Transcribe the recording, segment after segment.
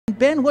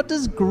Ben, what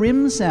does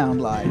Grim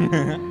sound like?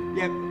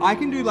 Yeah, I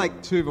can do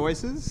like 2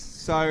 voices,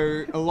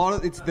 so a lot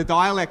of the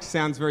dialect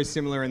sounds very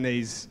similar in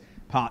these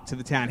parts of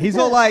the town. He's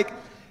all like,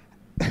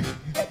 you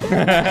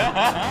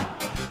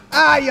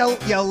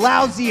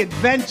lousy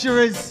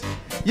adventurers.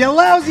 You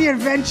lousy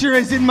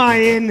adventurers in my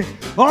inn.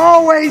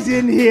 Always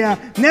in here,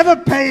 never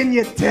paying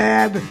your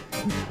tab.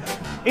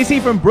 Is he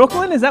from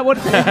Brooklyn? Is that where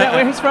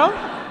he's from?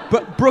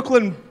 But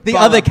Brooklyn, The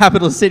other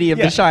capital city of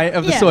the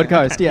Sword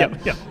Coast, yeah.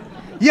 Yep.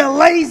 You're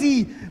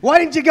lazy. Why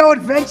didn't you go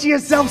adventure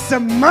yourself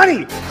some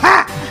money?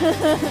 Ha!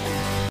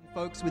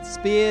 Folks with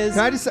spears.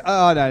 Can I just?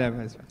 Oh no.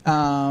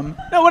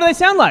 No, what do they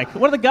sound like?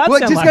 What do the guards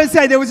sound like? Just going to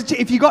say, there was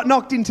if you got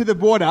knocked into the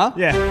water,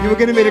 you were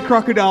going to meet a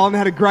crocodile and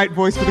had a great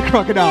voice for the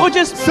crocodile. Or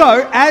just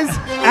so as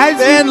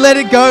Ben, let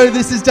it go.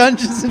 This is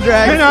Dungeons and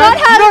Dragons. No.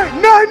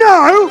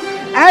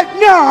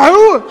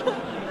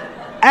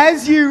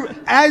 As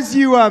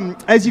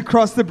you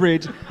cross the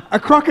bridge, a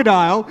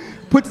crocodile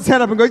puts its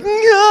head up and goes,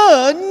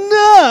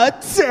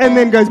 nuts, and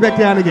then goes back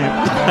down again.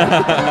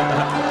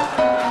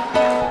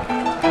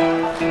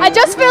 I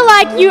just feel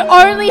like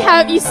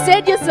you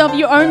said yourself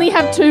you only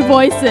have 2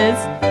 voices,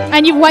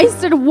 and you've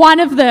wasted one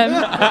of them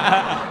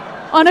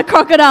on a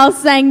crocodile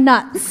saying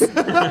nuts.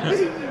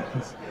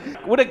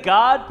 Would a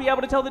guard be able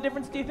to tell the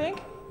difference, do you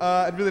think?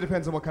 It really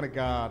depends on what kind of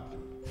guard.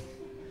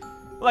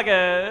 Like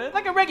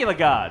a regular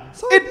guard.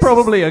 It's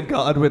probably a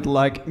guard with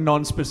like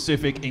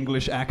non-specific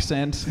English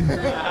accent.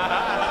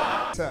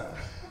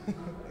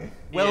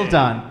 Well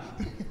done.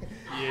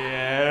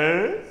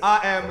 Yes. I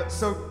am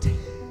so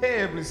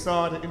terribly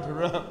sorry to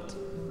interrupt.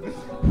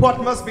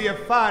 What must be a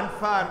fine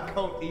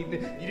cold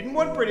evening? You didn't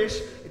want British,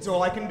 it's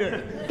all I can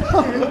do.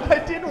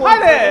 I didn't want Hi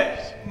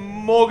there,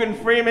 Morgan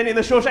Freeman in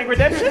The Shawshank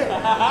Redemption.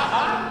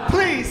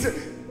 Please,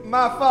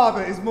 my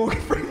father is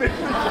Morgan Freeman.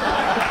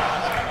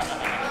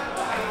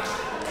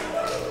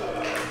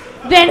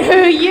 Then who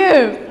are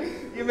you?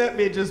 You met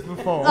me just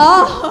before.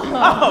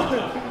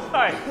 Oh.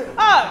 Sorry.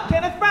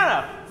 Kenneth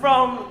Branagh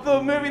from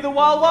the movie The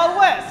Wild Wild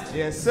West.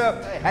 Yes, sir.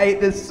 I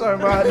hate this so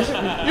much.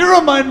 You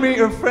remind me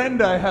of a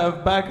friend I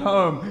have back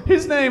home.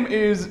 His name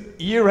is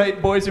Year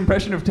 8 Boy's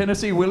impression of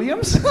Tennessee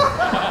Williams.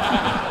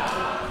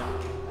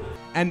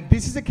 And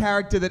this is a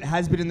character that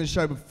has been in the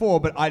show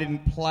before, but I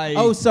didn't play.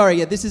 Oh, sorry.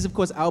 Yeah, this is, of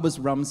course, Albus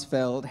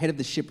Rumsfeld, head of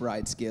the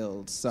Shipwrights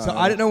Guild. So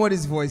I don't know what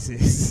his voice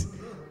is,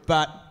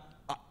 but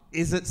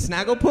is it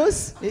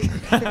Snagglepuss?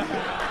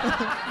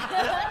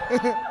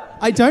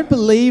 I don't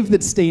believe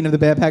that Steen of the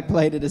Bearpack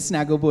played it as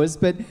Snagglepuss,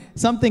 but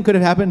something could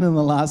have happened in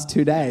the last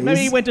 2 days.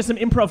 Maybe he went to some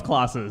improv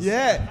classes.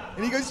 Yeah,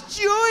 and he goes,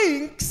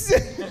 joinks!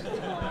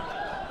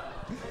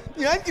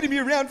 Yeah, I'm going to be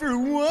around for a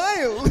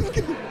while.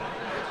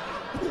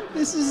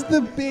 This is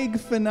the big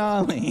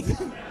finale.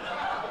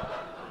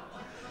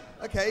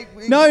 Okay.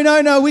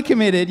 No, we're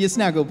committed. You're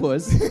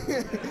Snagglepuss.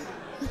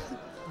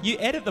 You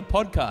edit the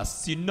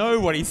podcasts, you know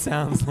what he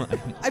sounds like.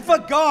 I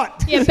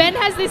forgot! Yeah, Ben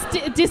has this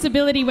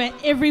disability where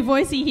every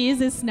voice he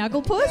hears is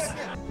Snugglepuss.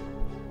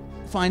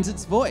 Finds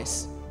its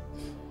voice.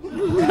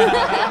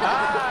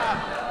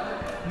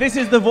 This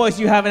is the voice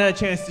you haven't had a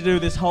chance to do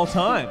this whole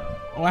time.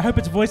 Oh, I hope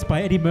it's voiced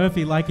by Eddie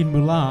Murphy like in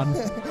Mulan.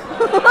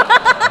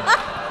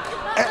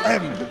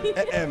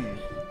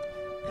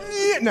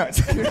 No,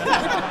 it's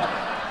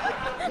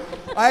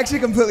I actually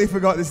completely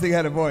forgot this thing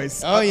had a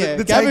voice. Oh, yeah.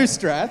 The Gabu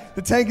Strath.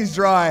 The tank is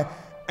dry,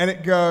 and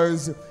it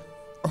goes,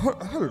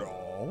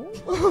 hello.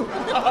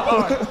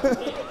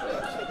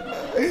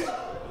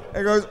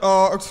 It goes,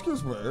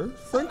 excuse me,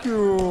 thank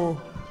you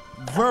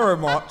very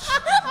much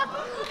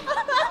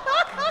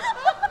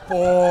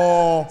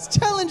for... It's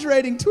challenge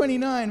rating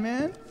 29,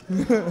 man.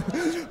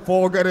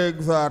 for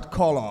getting that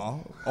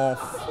collar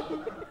off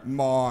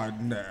my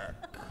neck.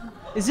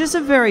 Is this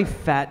a very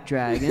fat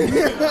dragon?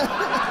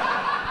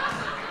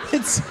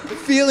 It's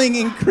feeling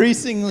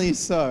increasingly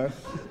so.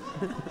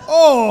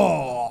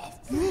 Oh!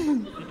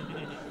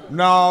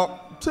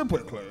 Now,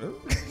 typically...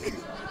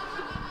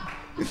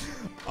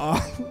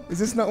 is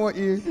this not what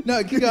you...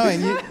 No, keep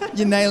going.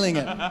 You're nailing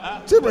it.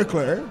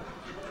 Typically,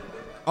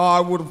 I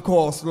would, of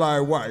course,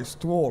 lay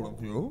waste to all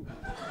of you.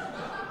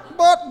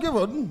 But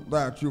given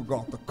that you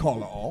got the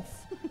collar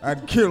off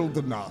and killed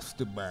the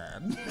nasty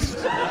man...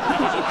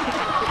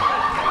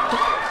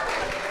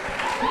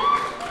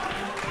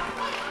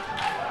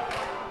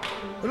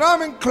 and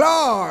I'm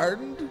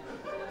inclined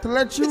to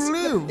let you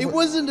live. It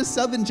wasn't a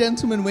southern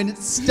gentleman when it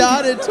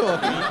started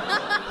talking.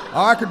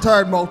 I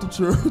contain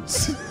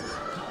multitudes.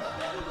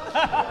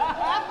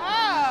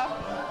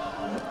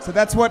 So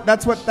that's what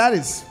that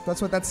is. That's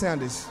what that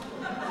sound is.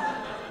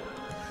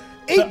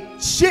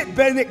 Eat shit,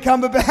 Benedict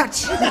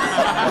Cumberbatch.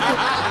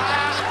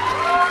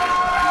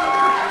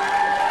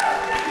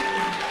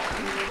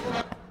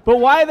 But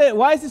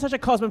why is this such a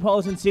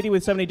cosmopolitan city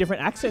with so many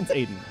different accents,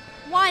 Eden?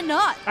 Why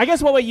not? I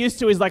guess what we're used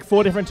to is like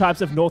 4 different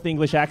types of North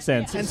English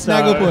accents. And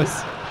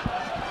Snagglepuss.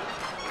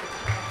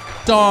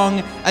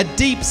 Dong, a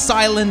deep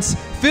silence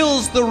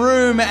fills the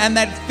room, and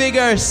that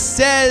figure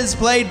says,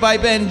 played by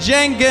Ben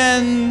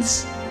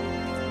Jenkins,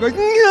 Like,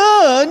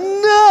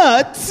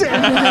 nuts!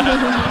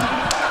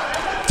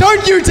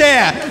 Don't you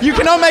dare! You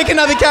cannot make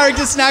another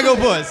character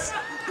Snagglepuss.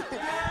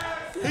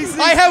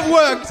 I have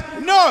worked.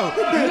 No!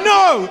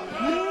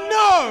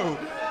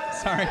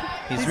 Sorry.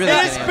 He's really It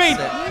has getting been.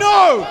 upset.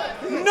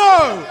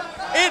 No!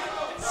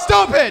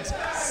 Stop it!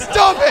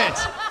 Stop it!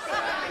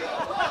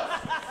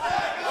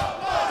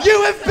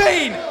 You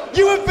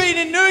have been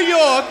in New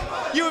York.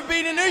 You have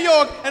been in New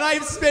York, and I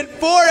have spent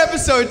 4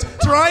 episodes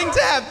trying to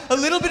have a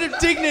little bit of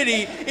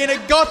dignity in a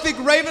gothic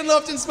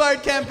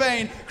Ravenloft-inspired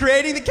campaign,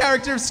 creating the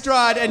character of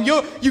Strahd, and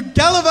you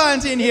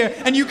gallivant in here,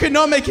 and you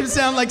cannot make him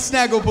sound like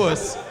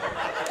Snagglepuss.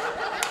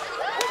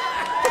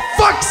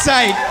 For fuck's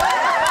sake!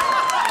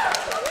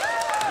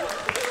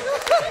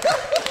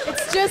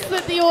 It's just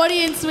that the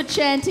audience were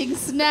chanting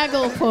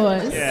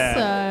Snagglepuss, The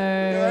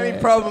so... only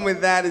problem with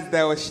that is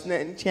they were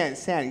sounding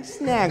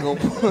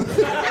Snagglepuss.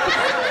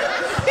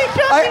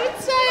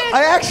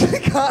 I actually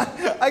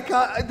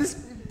can't. This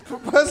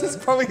person's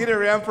probably been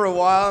around for a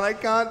while, and I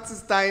can't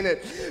sustain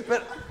it.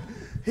 But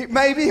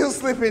maybe he'll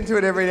slip into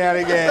it every now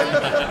and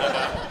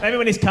again. Maybe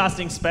when he's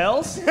casting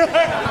spells.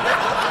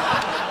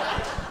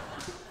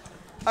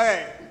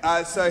 Okay,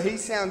 so he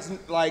sounds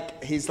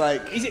like he's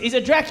like. He's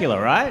a Dracula,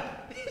 right?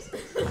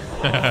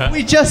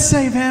 We just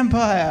say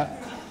vampire.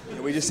 Yeah,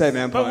 we just say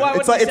vampire. But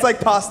why It's like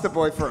Pasta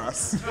Boy for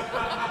us.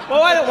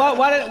 Well,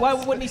 why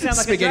wouldn't he sound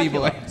like Spaghetti a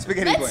Dracula? boy.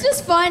 Spaghetti Boy. Let's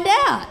just find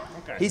out.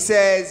 He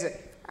says.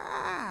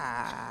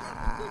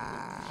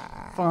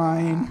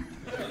 Fine.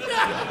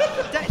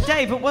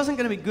 Dave, it wasn't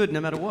going to be good no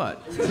matter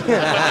what.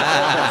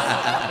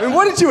 I mean,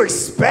 what did you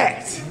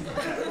expect?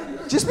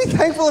 Just be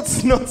thankful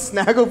it's not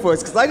Snagglepuss,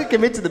 because I could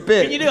commit to the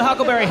bit. Can you do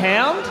Huckleberry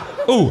Hound?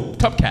 Ooh,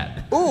 Top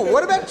Cat. Ooh,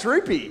 what about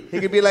Droopy? He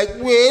could be like,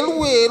 well.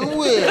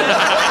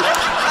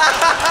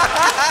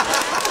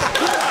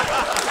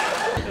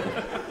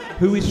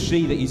 Who is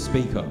she that you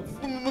speak of?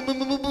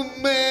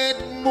 Mad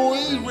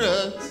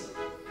Moira.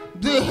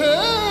 The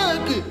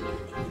hug.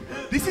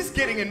 This is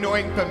getting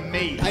annoying for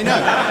me. I know.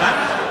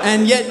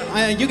 And yet,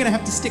 you're going to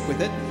have to stick with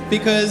it,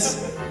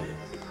 because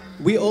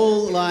we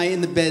all lie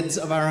in the beds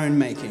of our own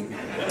making.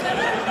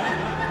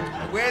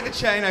 Wear the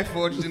chain I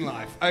forged in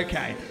life.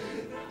 Okay.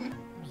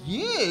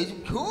 Yes,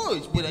 of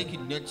course, but I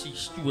could not see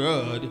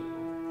Strahd.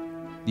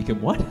 You can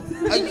what?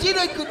 I said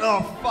I could.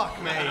 Oh, fuck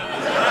me.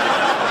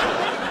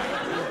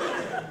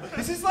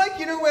 This is like,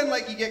 you know when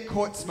you get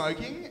caught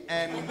smoking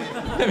and...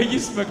 You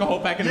smoke a whole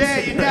packet of Yeah,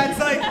 cigarettes. your dad's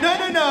like,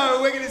 no,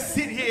 we're going to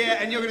sit here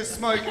and you're going to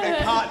smoke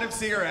a carton of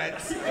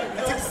cigarettes.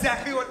 That's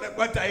exactly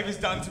what Dave has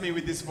done to me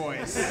with this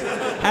voice.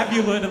 Have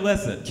you learned a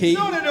lesson? Keep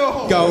Not at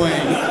all. going.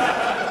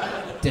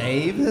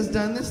 Dave has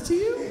done this to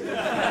you?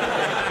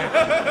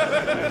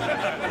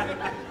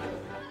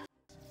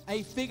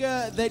 A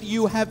figure that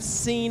you have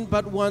seen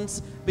but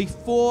once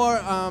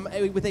before,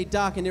 with a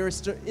dark and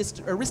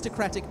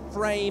aristocratic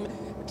frame,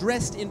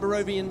 dressed in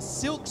Barovian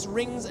silks,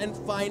 rings, and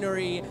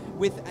finery,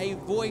 with a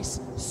voice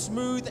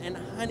smooth and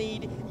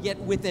honeyed, yet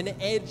with an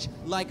edge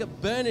like a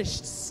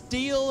burnished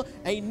steel.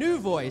 A new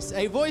voice,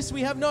 a voice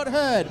we have not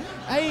heard,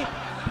 a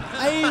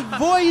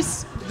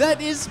voice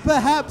that is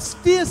perhaps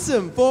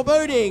fearsome,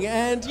 foreboding,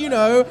 and,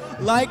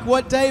 like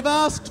what Dave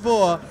asked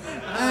for.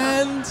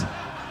 And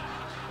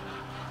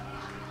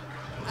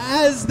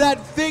as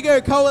that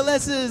figure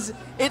coalesces,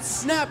 it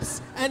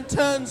snaps and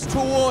turns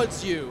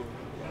towards you.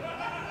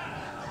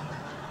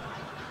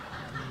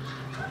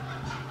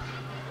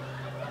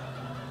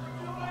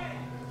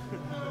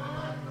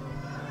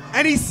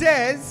 And he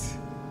says,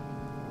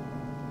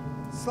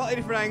 slightly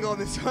different angle on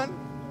this one,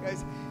 he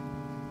goes,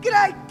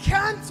 "G'day,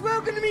 cunts,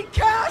 welcome to me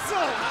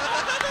castle!"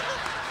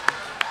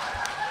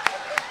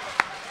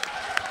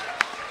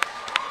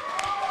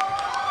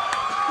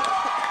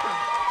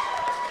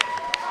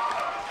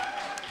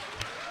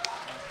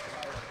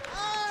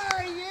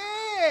 Oh,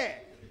 yeah!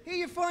 Here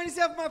you find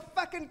yourself in my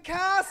fucking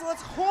castle.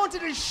 It's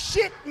haunted as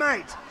shit,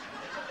 mate.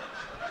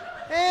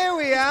 There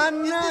we are,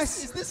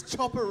 nice. Is this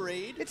Chopper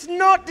Reed? It's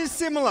not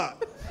dissimilar.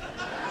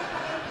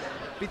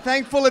 Be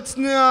thankful it's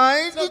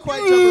nice. It's not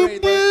quite Chopper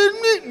Reed,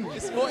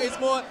 though. It's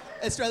more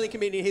Australian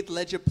comedian Heath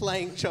Ledger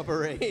playing Chopper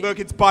Reed. Look,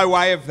 it's by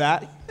way of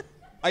that.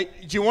 Do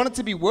you want it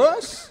to be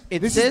worse?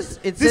 This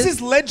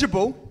is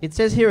legible. It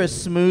says here a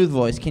smooth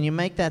voice. Can you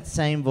make that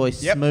same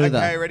voice Yep, smoother?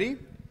 okay, ready?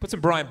 Put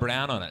some Brian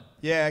Brown on it.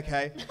 Yeah,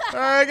 okay.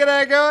 Alright,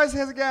 g'day guys,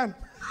 how's it going?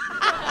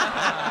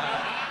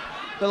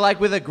 But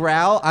like with a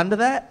growl under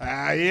that?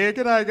 Yeah,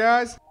 g'day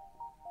guys.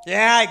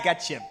 Yeah, I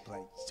got you.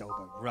 Like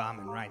soba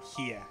ramen right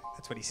here.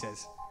 That's what he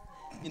says.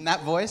 In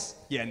that voice?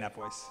 Yeah, in that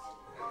voice.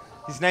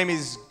 His name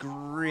is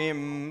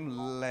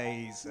Grim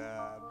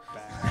Laser.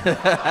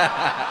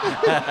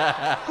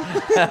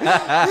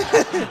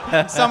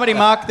 Somebody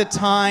mark the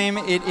time.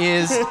 It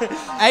is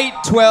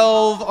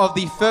 8:12 of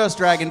the first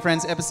Dragon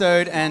Friends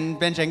episode, and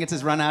Ben Jenkins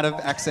has run out of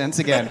accents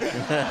again.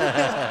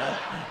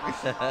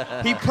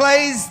 He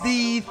plays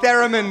the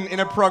theremin in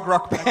a prog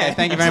rock band. Okay,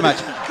 thank you very much.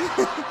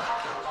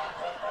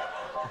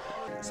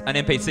 An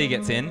NPC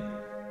gets in.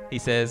 He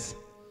says,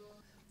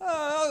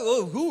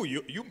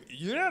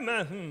 Yeah,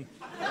 man.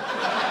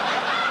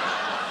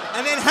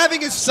 And then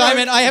having a stroke.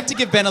 Simon, I have to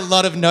give Ben a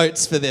lot of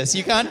notes for this.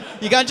 You can't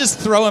just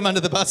throw him under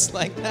the bus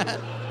like that.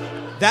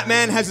 That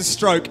man has a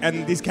stroke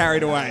and is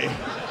carried away.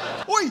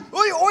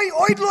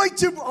 I'd like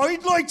to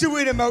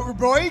win a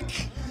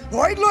motorbike.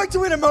 I'd like to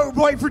win a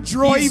motorbike for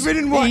driving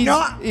and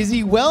whatnot. Is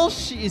he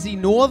Welsh? Is he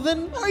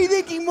Northern? I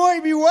think he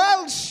might be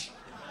Welsh.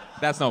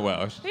 That's not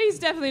Welsh. He's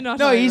definitely not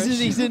No, Irish.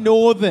 he's a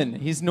Northern.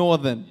 He's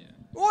Northern.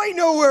 I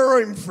know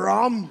where I'm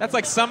from. That's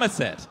like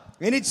Somerset.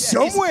 And it's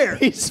somewhere.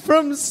 He's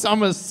from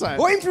Somerset.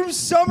 I'm from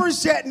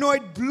Somerset and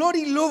I'd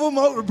bloody love a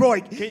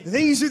motorbike.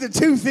 These are the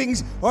two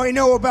things I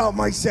know about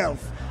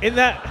myself. In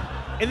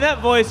that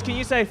voice, can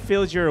you say,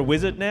 Filge, you're a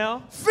wizard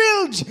now?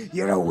 Filge,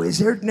 you're a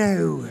wizard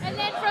now. And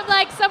then from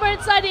like somewhere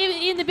inside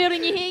in the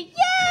building, you hear,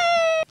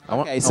 "Yay!"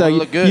 Okay, so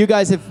you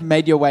guys have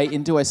made your way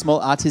into a small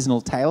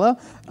artisanal tailor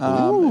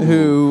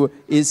who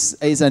is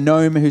a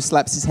gnome who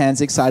slaps his hands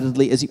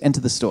excitedly as you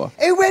enter the store.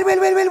 Oh,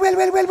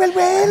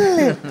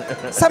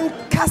 well. Some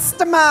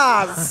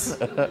customers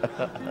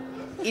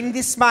in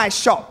this my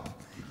shop.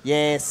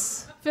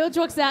 Yes. Filge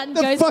walks out and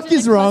The goes. fuck into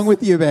is the wrong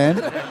with you,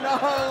 man?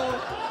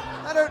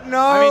 I don't know.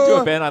 I'm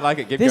into it, Ben. I like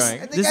it. Keep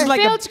going. This is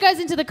like Filge goes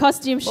into the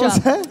costume shop.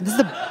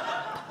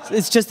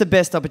 It's just the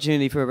best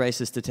opportunity for a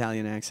racist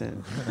Italian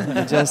accent.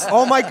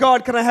 Oh my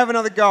God! Can I have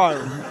another go?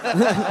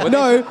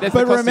 No, there's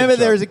but the remember costume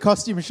there shop. is a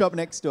costume shop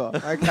next door.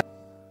 Okay.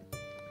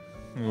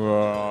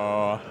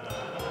 Whoa.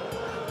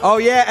 Oh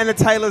yeah, and the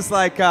tailor's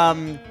like,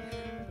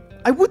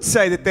 I would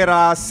say that there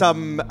are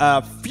some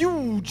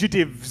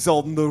fugitives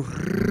on the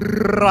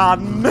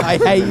run. I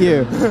hate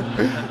you.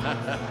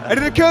 And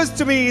it occurs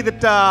to me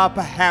that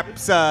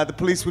perhaps the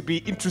police would be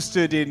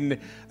interested in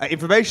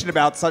information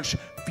about such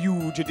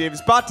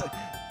fugitives, but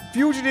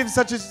fugitives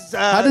such as...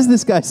 How does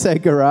this guy say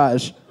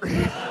garage?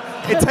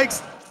 It takes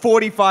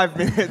 45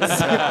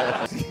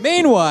 minutes.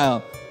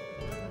 Meanwhile,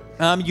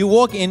 you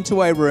walk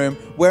into a room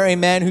where a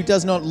man who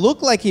does not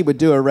look like he would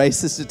do a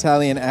racist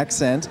Italian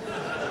accent,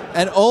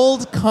 an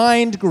old,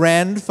 kind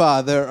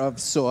grandfather of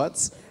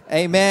sorts,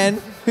 a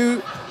man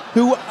who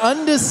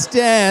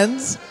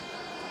understands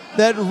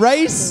that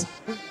race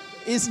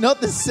is not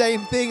the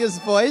same thing as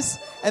voice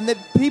and that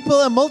people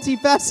are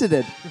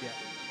multifaceted,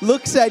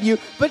 looks at you,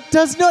 but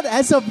does not,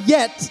 as of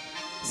yet,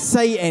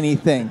 say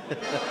anything.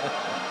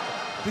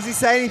 Does he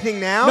say anything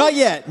now? Not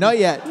yet, not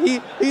yet.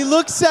 He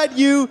looks at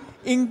you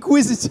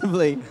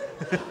inquisitively.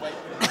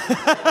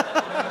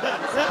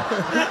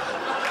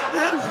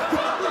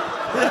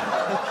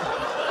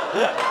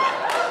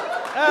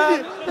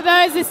 For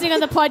those listening on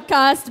the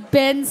podcast,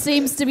 Ben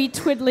seems to be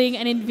twiddling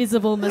an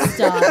invisible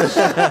moustache.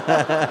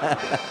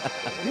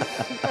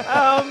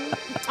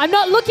 I'm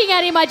not looking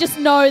at him, I just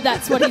know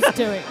that's what he's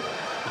doing.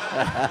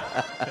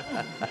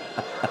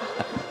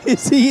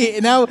 Is he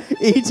now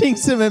eating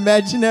some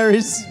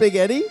imaginary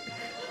spaghetti?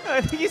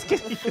 I think he's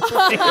kissing his fingers.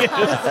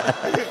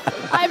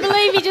 I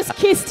believe he just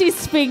kissed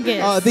his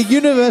fingers. Oh, the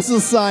universal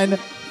sign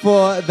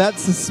for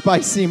that's a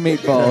spicy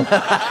meatball.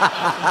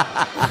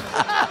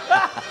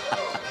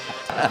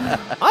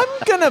 I'm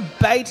gonna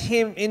bait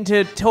him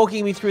into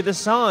talking me through the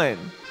sign.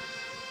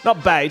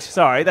 Not bait,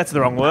 sorry, that's the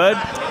wrong word.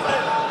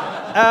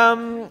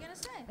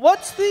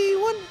 What's the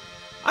one?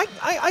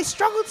 I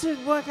struggle to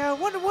work out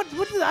what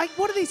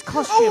are these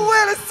costumes? Oh,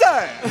 well,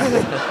 sir.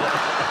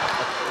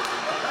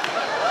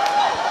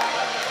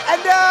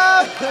 And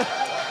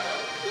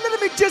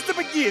let me just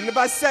begin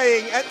by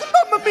saying,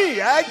 Mamma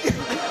Mia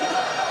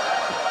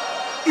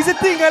is a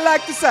thing I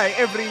like to say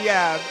every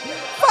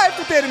 5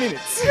 to 10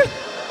 minutes.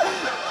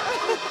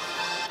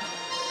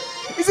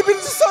 It's been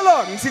so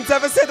long since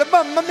I've said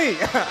Mamma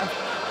Mia.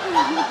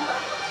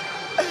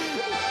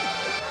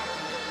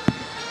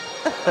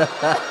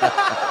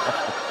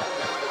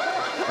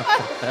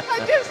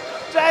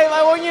 Dave,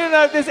 I want you to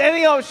know if there's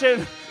any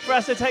option for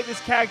us to take this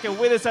character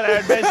with us on our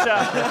adventure,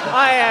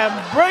 I am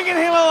bringing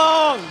him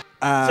along.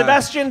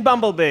 Sebastian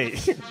Bumblebee.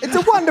 It's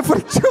a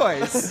wonderful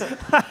choice.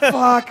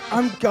 Fuck,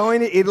 I'm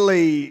going to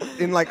Italy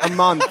in like a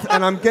month,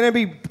 and I'm going to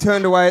be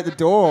turned away at the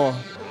door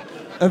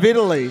of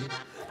Italy.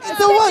 It's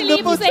a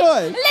wonderful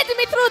choice. Let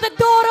me through the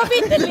door of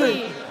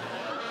Italy.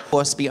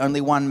 Force be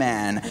only one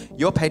man,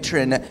 your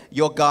patron,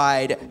 your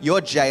guide,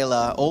 your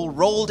jailer, all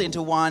rolled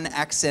into one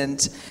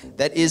accent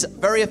that is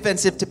very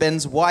offensive to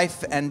Ben's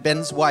wife and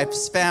Ben's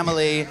wife's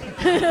family.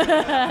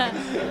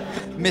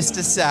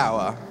 Mr.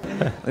 Sour.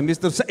 And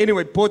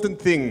anyway,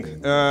 important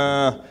thing.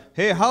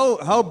 Hey,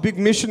 how big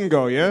mission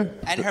go, yeah?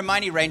 And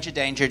Hermione Ranger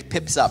Danger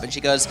pips up and she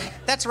goes,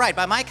 "That's right,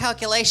 by my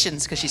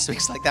calculations," because she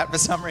speaks like that for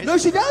some reason. No,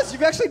 she does.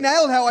 You've actually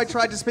nailed how I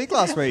tried to speak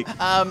last week.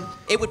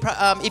 It would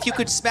if you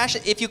could smash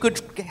it, if you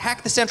could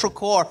hack the central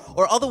core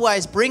or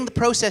otherwise bring the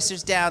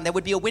processors down, there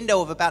would be a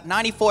window of about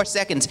 94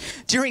 seconds.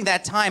 During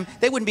that time,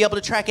 they wouldn't be able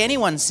to track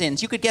anyone's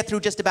sins. You could get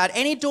through just about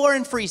any door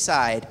in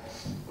Freeside.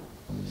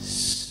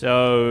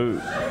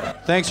 So,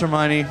 thanks,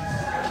 Hermione.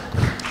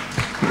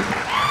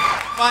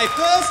 My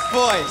first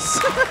voice.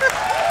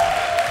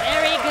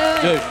 Very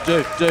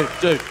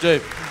good.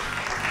 Dude.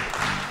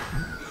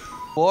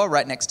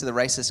 right next to the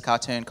racist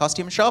cartoon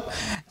costume shop.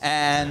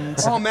 And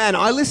Oh man,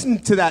 I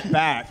listened to that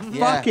back.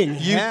 yeah, Fucking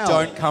you hell.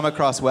 don't come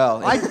across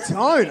well. I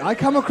don't. I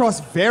come across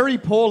very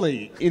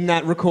poorly in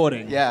that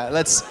recording. Yeah,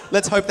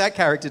 let's hope that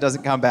character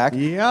doesn't come back.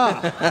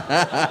 Yeah.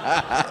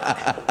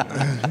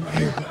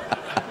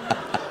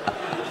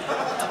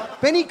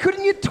 Benny,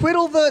 couldn't you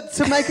twiddle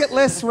to make it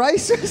less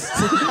racist?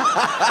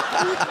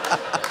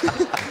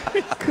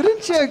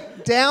 Couldn't you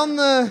down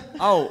the...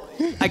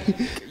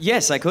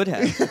 Yes, I could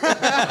have.